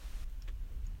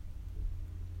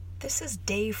This is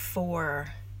day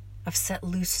 4 of Set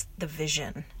Loose the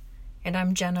Vision, and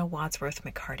I'm Jenna Wadsworth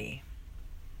McCarty.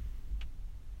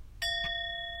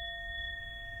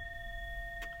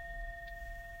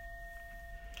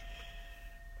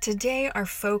 Today, our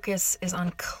focus is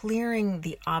on clearing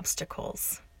the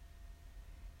obstacles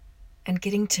and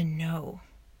getting to know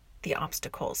the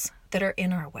obstacles that are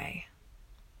in our way.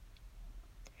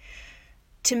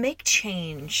 To make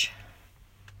change,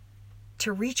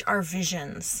 to reach our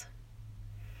visions,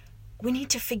 we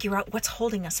need to figure out what's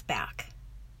holding us back.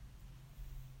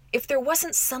 If there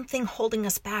wasn't something holding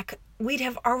us back, we'd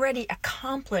have already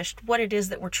accomplished what it is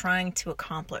that we're trying to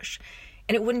accomplish.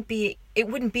 And it wouldn't be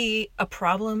a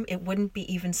problem. It wouldn't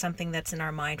be even something that's in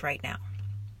our mind right now.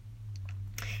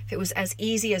 If it was as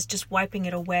easy as just wiping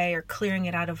it away or clearing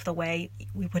it out of the way,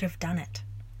 we would have done it.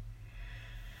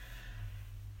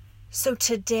 So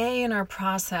today in our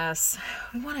process,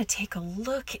 we want to take a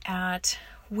look at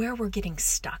where we're getting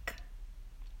stuck.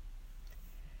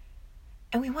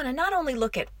 And we want to not only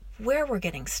look at where we're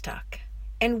getting stuck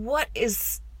and what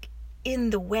is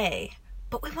in the way,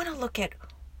 but we want to look at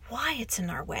why it's in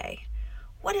our way.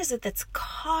 What is it that's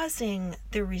causing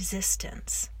the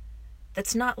resistance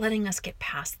that's not letting us get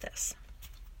past this?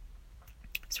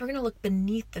 So we're going to look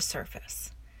beneath the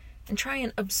surface and try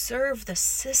and observe the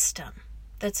system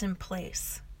that's in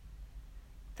place,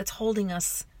 that's holding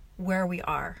us where we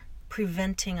are,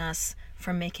 preventing us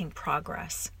from making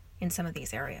progress in some of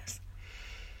these areas.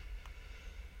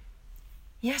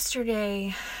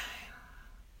 Yesterday,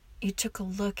 you took a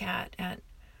look at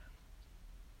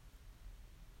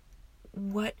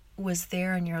what was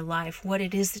there in your life, what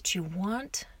it is that you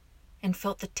want, and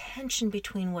felt the tension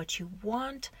between what you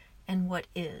want and what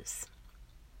is.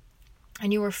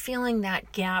 And you were feeling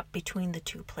that gap between the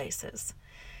two places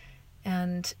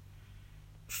and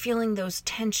feeling those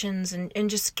tensions and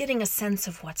just getting a sense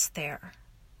of what's there.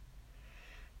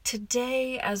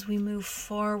 Today, as we move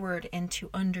forward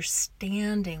into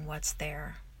understanding what's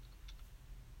there,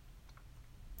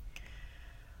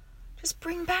 just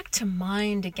bring back to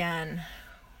mind again,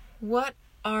 what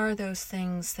are those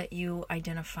things that you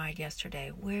identified yesterday?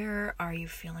 Where are you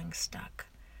feeling stuck?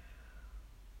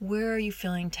 Where are you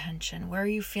feeling tension? Where are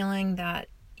you feeling that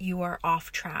you are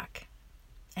off track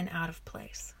and out of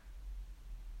place?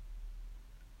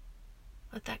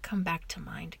 Let that come back to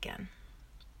mind again.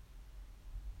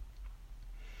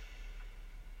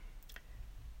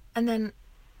 And then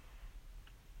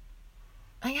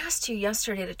I asked you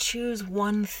yesterday to choose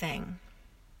one thing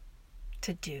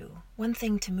to do, one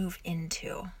thing to move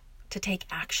into, to take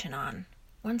action on,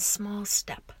 one small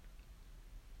step.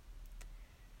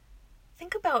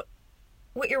 Think about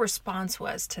what your response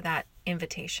was to that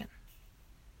invitation.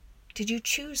 Did you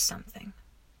choose something?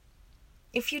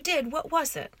 If you did, what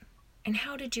was it? And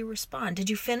how did you respond? Did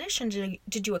you finish and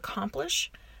did you accomplish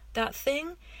that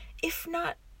thing? If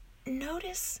not,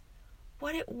 notice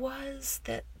what it was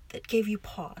that gave you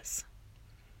pause.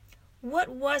 What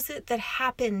was it that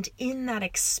happened in that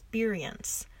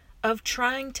experience of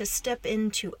trying to step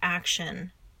into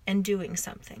action and doing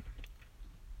something?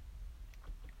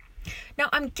 Now,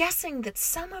 I'm guessing that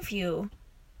some of you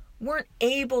weren't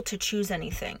able to choose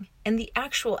anything, and the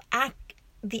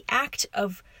act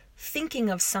of thinking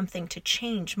of something to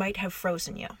change might have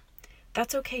frozen you.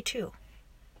 That's okay too.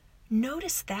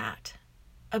 Notice that.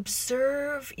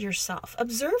 Observe yourself.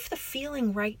 Observe the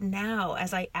feeling right now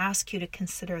as I ask you to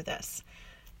consider this.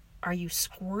 Are you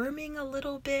squirming a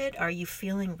little bit? Are you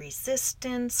feeling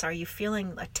resistance? Are you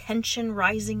feeling a tension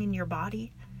rising in your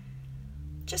body?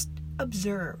 Just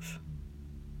observe.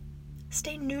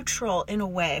 Stay neutral in a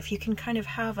way. If you can kind of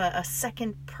have a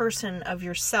second person of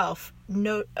yourself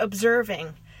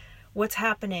observing what's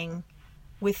happening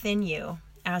within you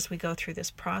as we go through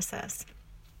this process.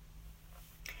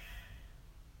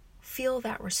 Feel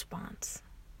that response.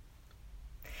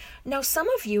 Now, some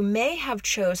of you may have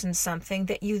chosen something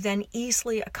that you then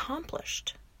easily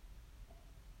accomplished.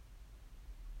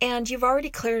 And you've already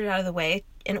cleared it out of the way,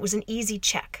 and it was an easy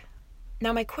check.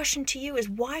 Now, my question to you is,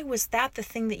 why was that the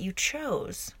thing that you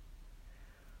chose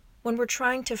when we're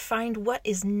trying to find what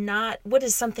is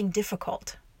something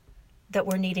difficult that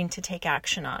we're needing to take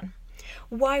action on?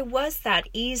 Why was that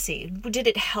easy? Did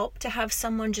it help to have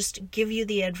someone just give you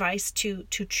the advice to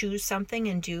choose something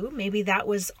and do? Maybe that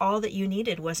was all that you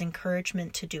needed, was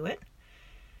encouragement to do it.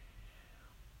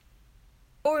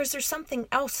 Or is there something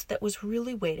else that was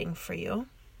really waiting for you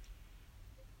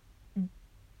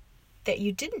that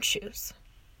you didn't choose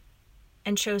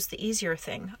and chose the easier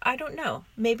thing? I don't know.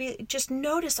 Maybe just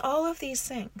notice all of these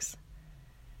things.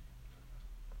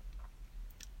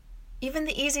 Even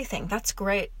the easy thing, that's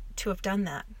great to have done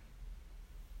that.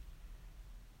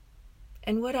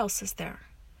 And what else is there?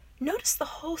 Notice the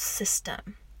whole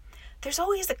system. There's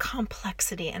always a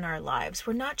complexity in our lives.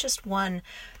 We're not just one.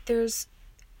 There's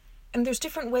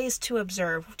different ways to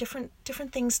observe, different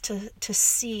things to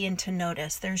see and to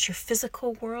notice. There's your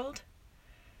physical world,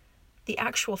 the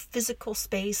actual physical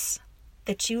space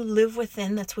that you live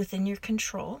within, that's within your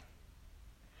control.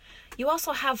 You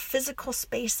also have physical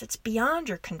space that's beyond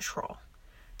your control,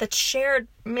 that's shared,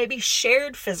 maybe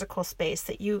shared physical space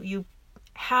that you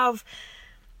have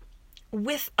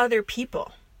with other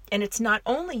people. And it's not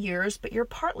only yours, but you're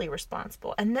partly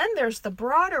responsible. And then there's the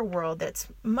broader world that's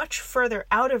much further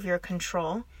out of your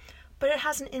control, but it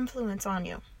has an influence on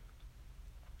you.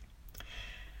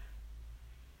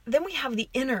 Then we have the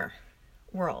inner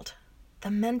world, the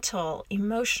mental,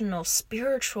 emotional,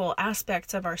 spiritual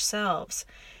aspects of ourselves.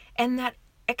 And that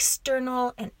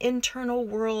external and internal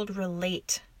world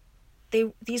relate.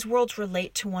 These worlds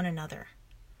relate to one another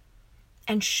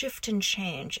and shift and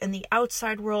change. And the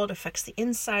outside world affects the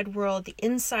inside world. The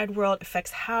inside world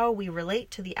affects how we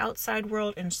relate to the outside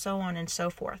world, and so on and so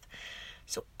forth.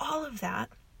 So all of that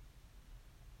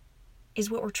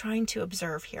is what we're trying to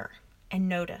observe here and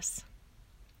notice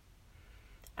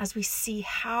as we see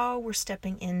how we're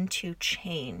stepping into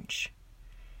change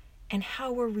and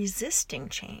how we're resisting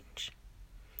change.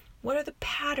 What are the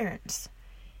patterns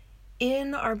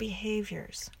in our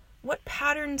behaviors? What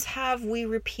patterns have we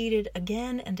repeated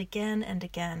again and again and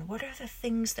again? What are the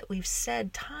things that we've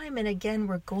said time and again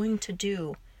we're going to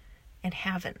do and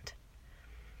haven't?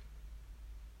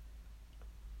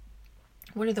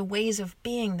 What are the ways of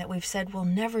being that we've said we'll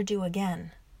never do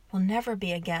again, will never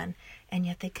be again, and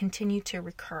yet they continue to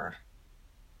recur?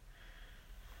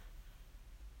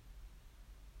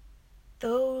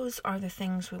 Those are the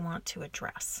things we want to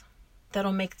address.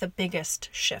 That'll make the biggest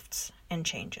shifts and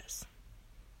changes.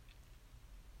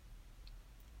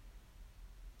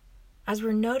 As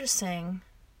we're noticing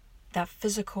that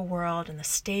physical world and the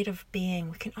state of being,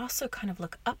 we can also kind of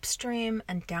look upstream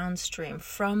and downstream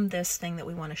from this thing that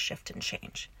we want to shift and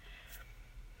change.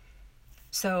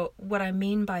 So what I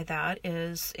mean by that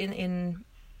is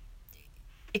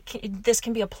this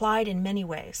can be applied in many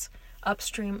ways.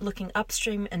 Looking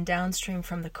upstream and downstream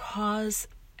from the cause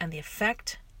and the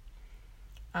effect.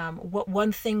 What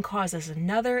one thing causes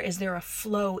another. Is there a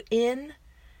flow in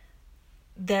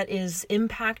that is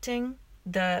impacting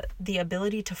the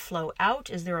ability to flow out?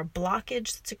 Is there a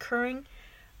blockage that's occurring?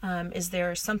 Is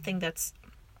there something that's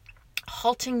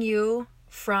halting you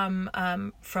from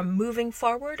moving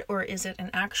forward, or is it an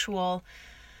actual?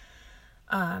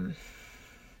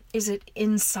 Is it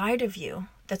inside of you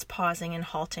that's pausing and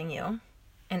halting you,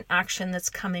 an action that's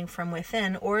coming from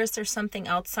within, or is there something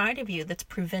outside of you that's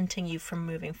preventing you from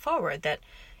moving forward that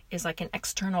is like an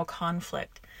external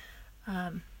conflict?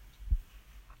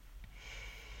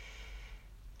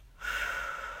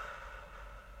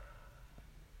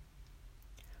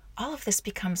 All of this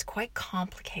becomes quite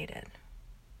complicated.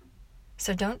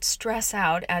 So don't stress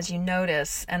out as you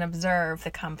notice and observe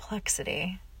the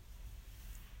complexity,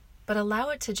 but allow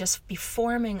it to just be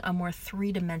forming a more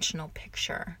three-dimensional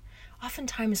picture.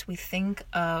 Oftentimes we think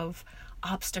of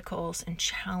obstacles and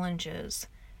challenges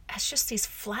as just these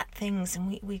flat things,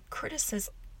 and we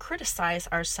criticize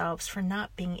ourselves for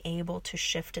not being able to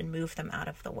shift and move them out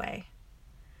of the way.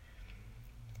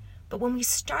 But when we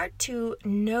start to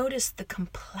notice the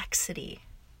complexity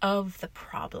of the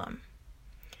problem,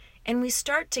 and we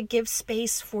start to give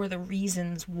space for the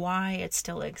reasons why it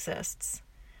still exists,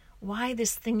 why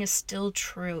this thing is still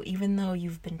true, even though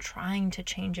you've been trying to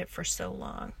change it for so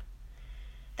long,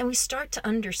 then we start to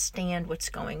understand what's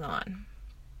going on.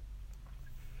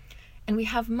 And we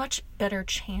have much better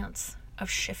chance of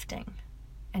shifting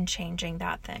and changing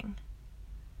that thing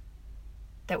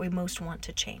that we most want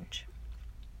to change.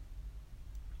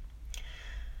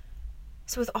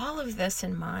 So with all of this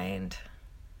in mind,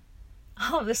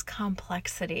 all of this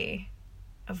complexity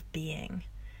of being,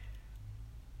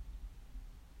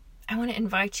 I want to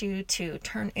invite you to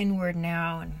turn inward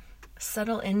now and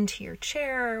settle into your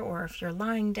chair, or if you're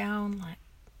lying down,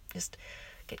 just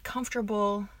get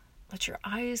comfortable. Let your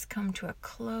eyes come to a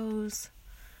close.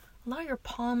 Allow your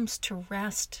palms to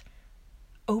rest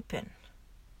open,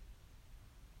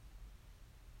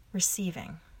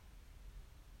 receiving.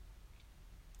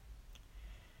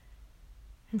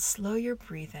 And slow your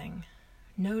breathing.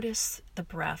 Notice the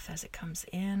breath as it comes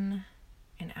in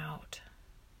and out.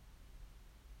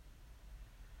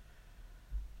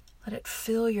 Let it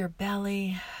fill your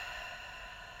belly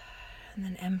and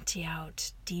then empty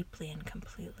out deeply and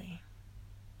completely.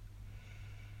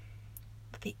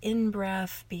 Let the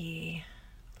in-breath be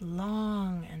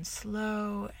long and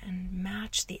slow and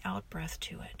match the out-breath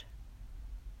to it.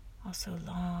 also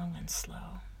long and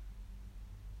slow.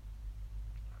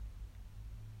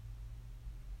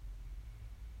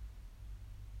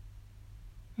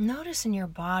 Notice in your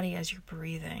body as you're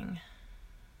breathing,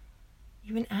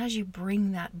 even as you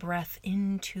bring that breath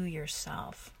into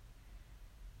yourself,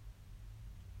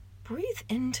 breathe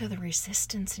into the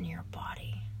resistance in your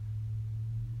body.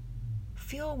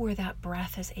 Feel where that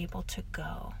breath is able to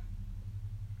go.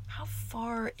 How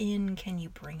far in can you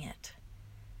bring it?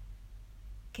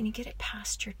 Can you get it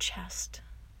past your chest?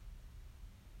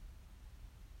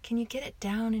 Can you get it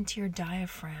down into your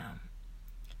diaphragm,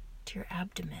 to your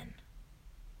abdomen?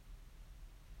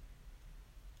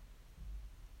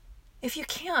 If you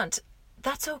can't,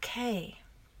 that's okay.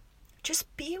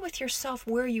 Just be with yourself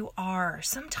where you are.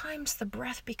 Sometimes the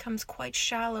breath becomes quite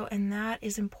shallow, and that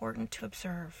is important to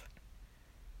observe.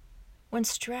 When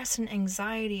stress and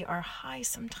anxiety are high,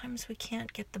 sometimes we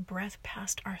can't get the breath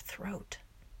past our throat.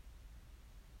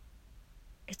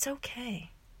 It's okay.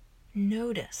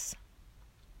 Notice.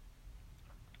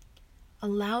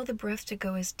 Allow the breath to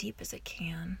go as deep as it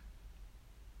can.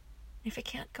 If it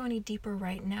can't go any deeper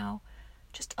right now,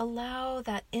 just allow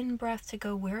that in-breath to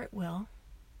go where it will.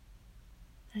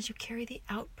 As you carry the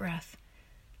out-breath,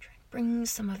 try and bring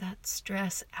some of that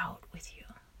stress out with you.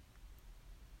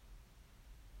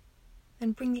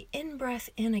 Then bring the in-breath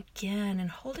in again and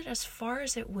hold it as far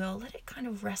as it will. Let it kind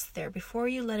of rest there before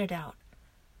you let it out.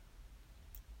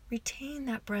 Retain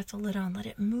that breath a little and let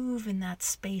it move in that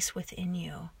space within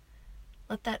you.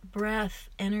 Let that breath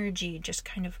energy just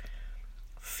kind of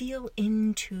feel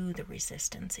into the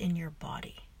resistance in your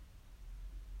body.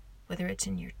 Whether it's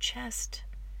in your chest,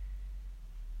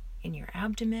 in your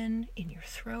abdomen, in your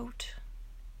throat.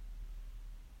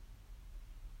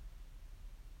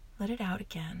 Let it out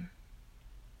again.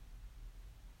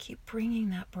 Keep bringing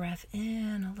that breath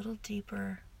in a little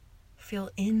deeper. Feel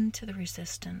into the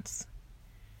resistance.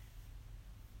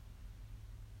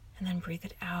 And then breathe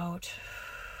it out.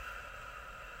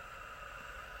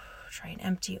 Try and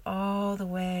empty all the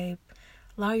way.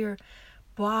 Allow your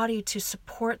body to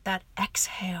support that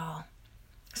exhale,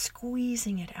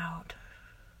 squeezing it out.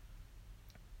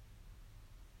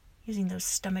 Using those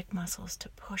stomach muscles to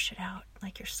push it out,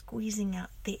 like you're squeezing out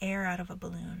the air out of a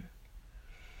balloon.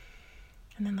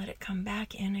 And then let it come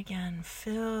back in again,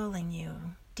 filling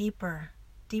you deeper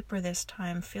this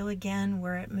time. Feel again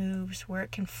where it moves, where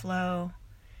it can flow.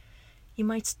 You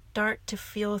might start to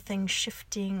feel things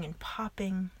shifting and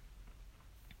popping.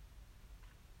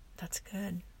 That's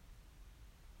good.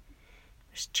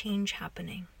 There's change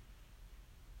happening.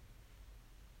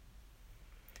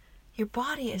 Your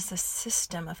body is a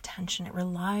system of tension. It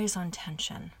relies on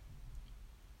tension.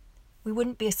 We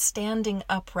wouldn't be standing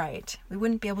upright. We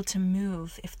wouldn't be able to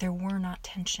move if there were not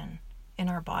tension in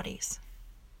our bodies.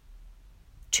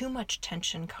 Too much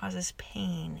tension causes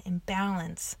pain,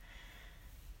 imbalance.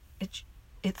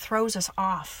 It throws us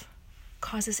off,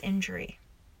 causes injury.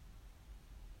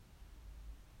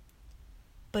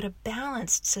 But a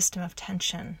balanced system of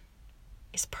tension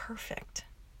is perfect,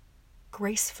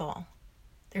 graceful.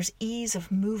 There's ease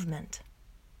of movement.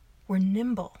 We're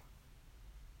nimble.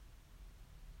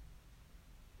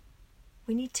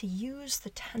 We need to use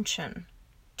the tension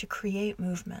to create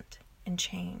movement and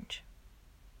change.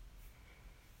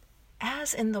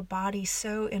 As in the body,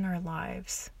 so in our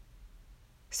lives,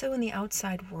 so in the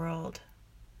outside world,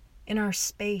 in our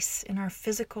space, in our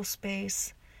physical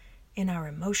space, in our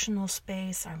emotional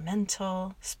space, our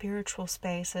mental, spiritual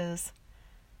spaces,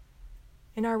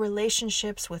 in our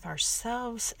relationships with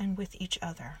ourselves and with each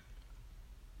other.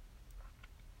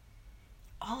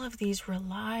 All of these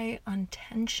rely on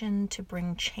tension to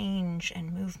bring change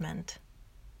and movement.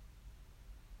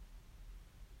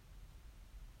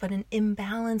 But an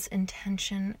imbalance in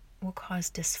tension will cause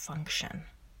dysfunction.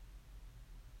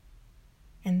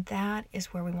 And that is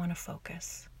where we want to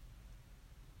focus.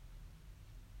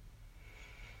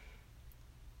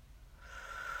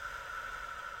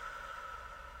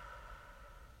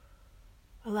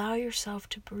 Allow yourself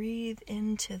to breathe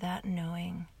into that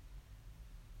knowing.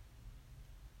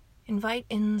 Invite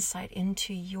insight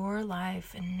into your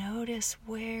life and notice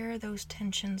where those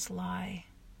tensions lie.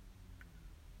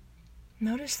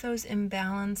 Notice those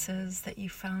imbalances that you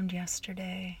found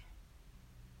yesterday.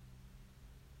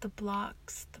 The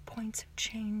blocks, the points of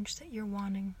change that you're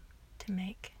wanting to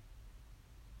make.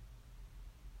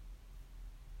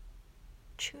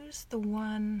 Choose the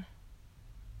one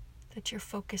that you're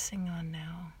focusing on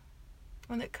now,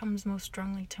 one that comes most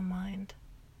strongly to mind.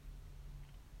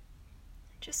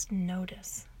 Just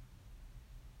notice,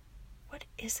 what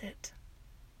is it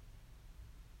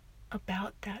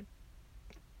about that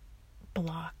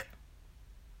block?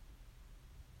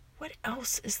 What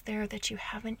else is there that you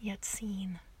haven't yet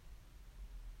seen?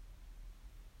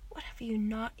 What have you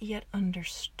not yet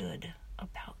understood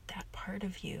about that part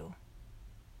of you?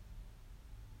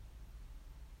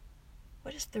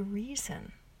 What is the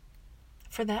reason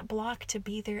for that block to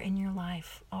be there in your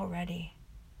life already?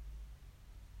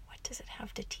 What does it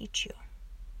have to teach you?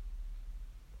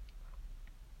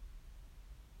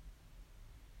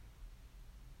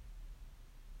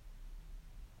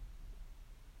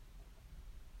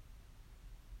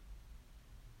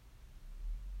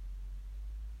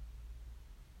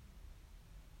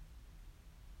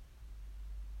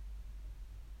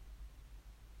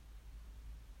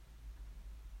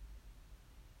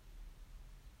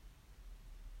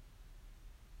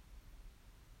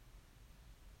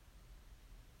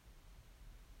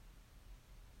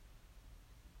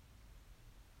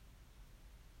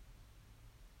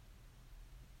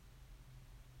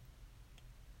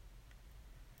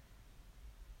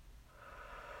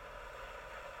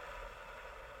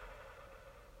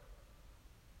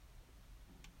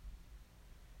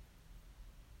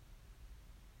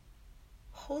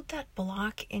 Hold that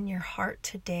block in your heart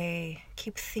today.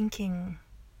 Keep thinking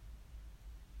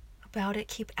about it.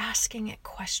 Keep asking it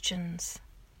questions.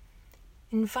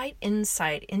 Invite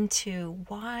insight into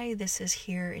why this is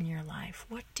here in your life.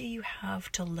 What do you have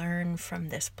to learn from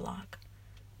this block?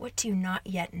 What do you not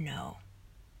yet know?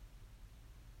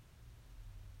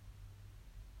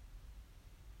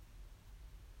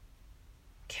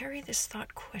 Carry this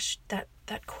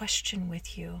that question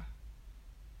with you.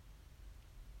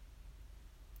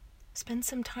 Spend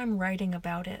some time writing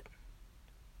about it.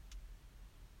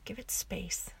 Give it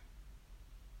space.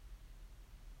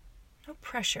 No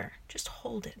pressure, just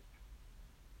hold it.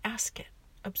 Ask it,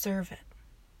 observe it.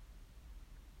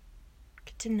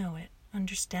 Get to know it,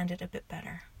 understand it a bit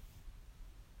better.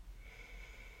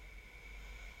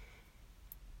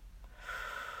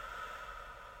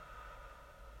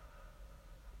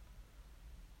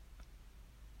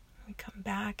 We come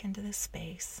back into this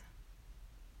space.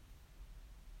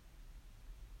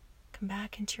 Come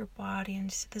back into your body,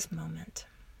 into this moment.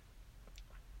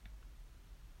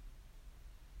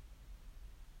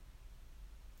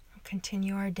 We'll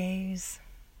continue our days,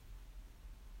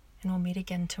 and we'll meet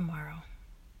again tomorrow.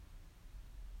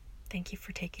 Thank you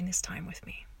for taking this time with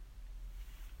me.